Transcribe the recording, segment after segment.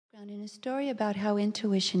background in a story about how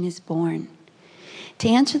intuition is born. To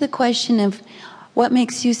answer the question of what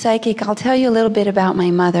makes you psychic, I'll tell you a little bit about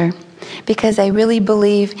my mother, because I really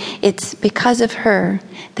believe it's because of her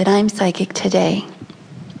that I'm psychic today.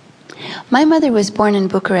 My mother was born in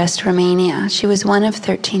Bucharest, Romania. She was one of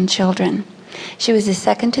 13 children. She was the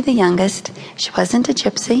second to the youngest. She wasn't a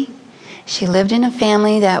gypsy. She lived in a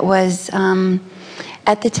family that was,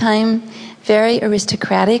 at the time, very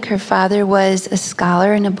aristocratic. Her father was a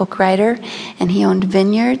scholar and a book writer, and he owned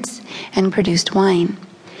vineyards and produced wine.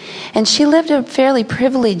 And she lived a fairly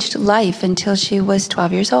privileged life until she was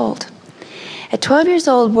 12 years old. At 12 years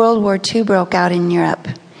old, World War II broke out in Europe.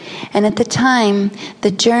 And at the time,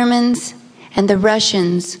 the Germans and the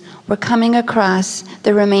Russians were coming across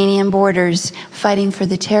the Romanian borders, fighting for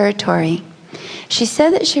the territory. She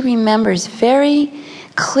said that she remembers very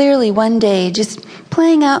clearly one day just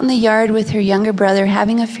playing out in the yard with her younger brother,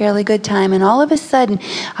 having a fairly good time, and all of a sudden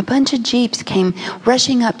a bunch of jeeps came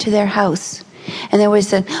rushing up to their house, and there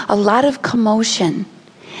was a lot of commotion.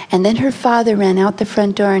 And then her father ran out the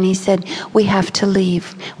front door and he said, "We have to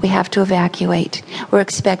leave. We have to evacuate. We're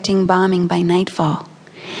expecting bombing by nightfall."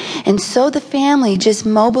 And so the family just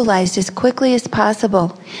mobilized as quickly as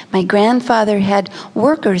possible. My grandfather had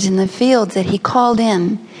workers in the fields that he called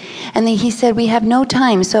in. And he said, "We have no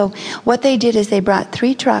time." So what they did is they brought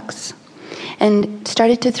 3 trucks and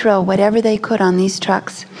started to throw whatever they could on these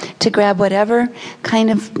trucks to grab whatever kind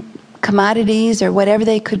of commodities or whatever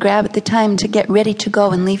they could grab at the time to get ready to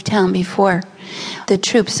go and leave town before the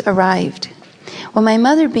troops arrived. Well, my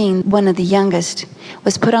mother, being one of the youngest,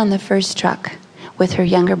 was put on the first truck with her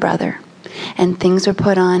younger brother. And things were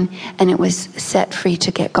put on, and it was set free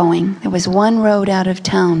to get going. There was one road out of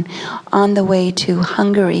town on the way to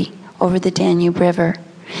Hungary over the Danube River.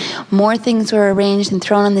 More things were arranged and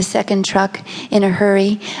thrown on the second truck in a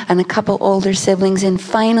hurry, and a couple older siblings. And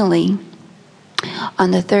finally,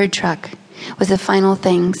 on the third truck was the final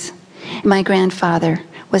things. My grandfather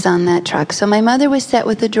was on that truck. So my mother was set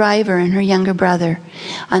with the driver and her younger brother.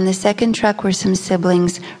 On the second truck were some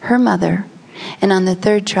siblings, her mother. And on the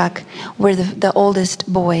third truck were the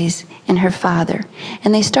oldest boys and her father.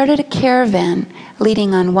 And they started a caravan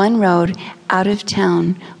leading on one road out of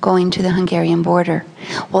town going to the Hungarian border.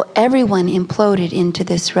 Well, everyone imploded into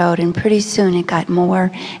this road, and pretty soon it got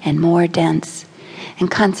more and more dense.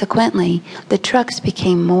 And consequently, the trucks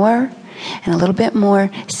became more and a little bit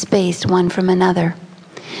more spaced one from another.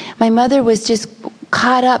 My mother was just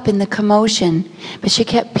caught up in the commotion, but she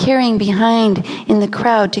kept peering behind in the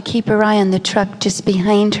crowd to keep her eye on the truck just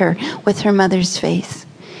behind her with her mother's face.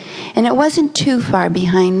 And it wasn't too far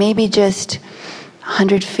behind, maybe just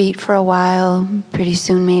 100 feet for a while, pretty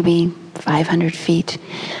soon maybe 500 feet.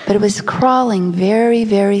 But it was crawling very,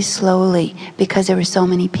 very slowly because there were so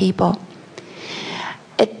many people.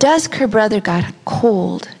 At dusk, her brother got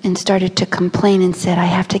cold and started to complain and said, "I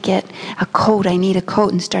have to get a coat, I need a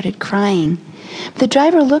coat," and started crying. The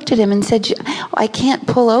driver looked at him and said, "I can't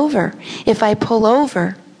pull over. If I pull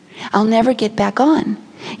over, I'll never get back on.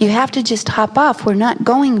 You have to just hop off. We're not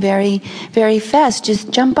going very, very fast.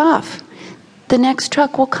 Just jump off. The next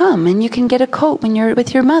truck will come and you can get a coat when you're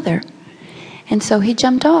with your mother." And so he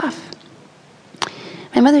jumped off.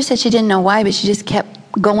 My mother said she didn't know why, but she just kept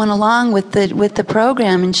going along with the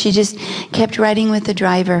program, and she just kept riding with the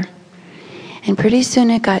driver. And pretty soon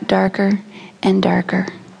it got darker and darker.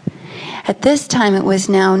 At this time it was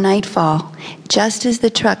now nightfall, just as the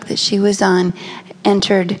truck that she was on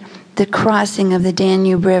entered the crossing of the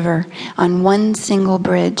Danube River on one single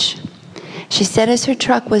bridge. She said as her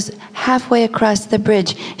truck was halfway across the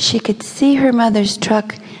bridge, she could see her mother's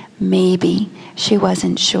truck, maybe. She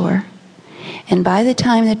wasn't sure. And by the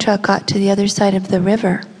time the truck got to the other side of the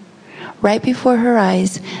river, right before her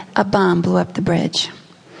eyes, a bomb blew up the bridge.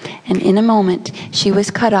 And in a moment, she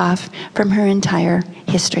was cut off from her entire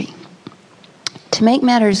history. To make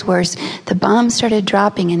matters worse, the bombs started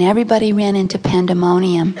dropping and everybody ran into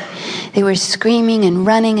pandemonium. They were screaming and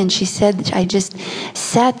running, and she said, "I just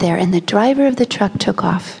sat there, and the driver of the truck took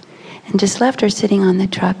off and just left her sitting on the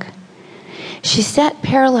truck." She sat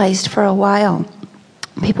paralyzed for a while.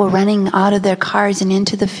 People running out of their cars and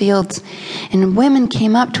into the fields. And women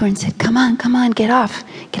came up to her and said, come on, get off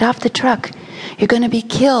the truck. You're going to be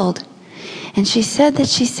killed." And she said that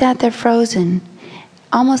she sat there frozen,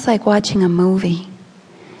 almost like watching a movie,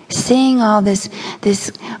 seeing all this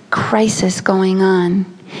crisis going on.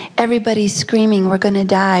 Everybody's screaming, "We're going to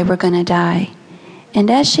die, we're going to die."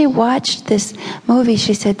 And as she watched this movie,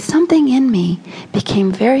 she said, something in me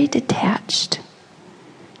became very detached.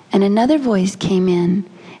 And another voice came in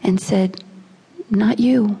and said, "Not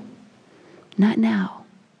you, not now,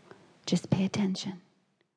 just pay attention."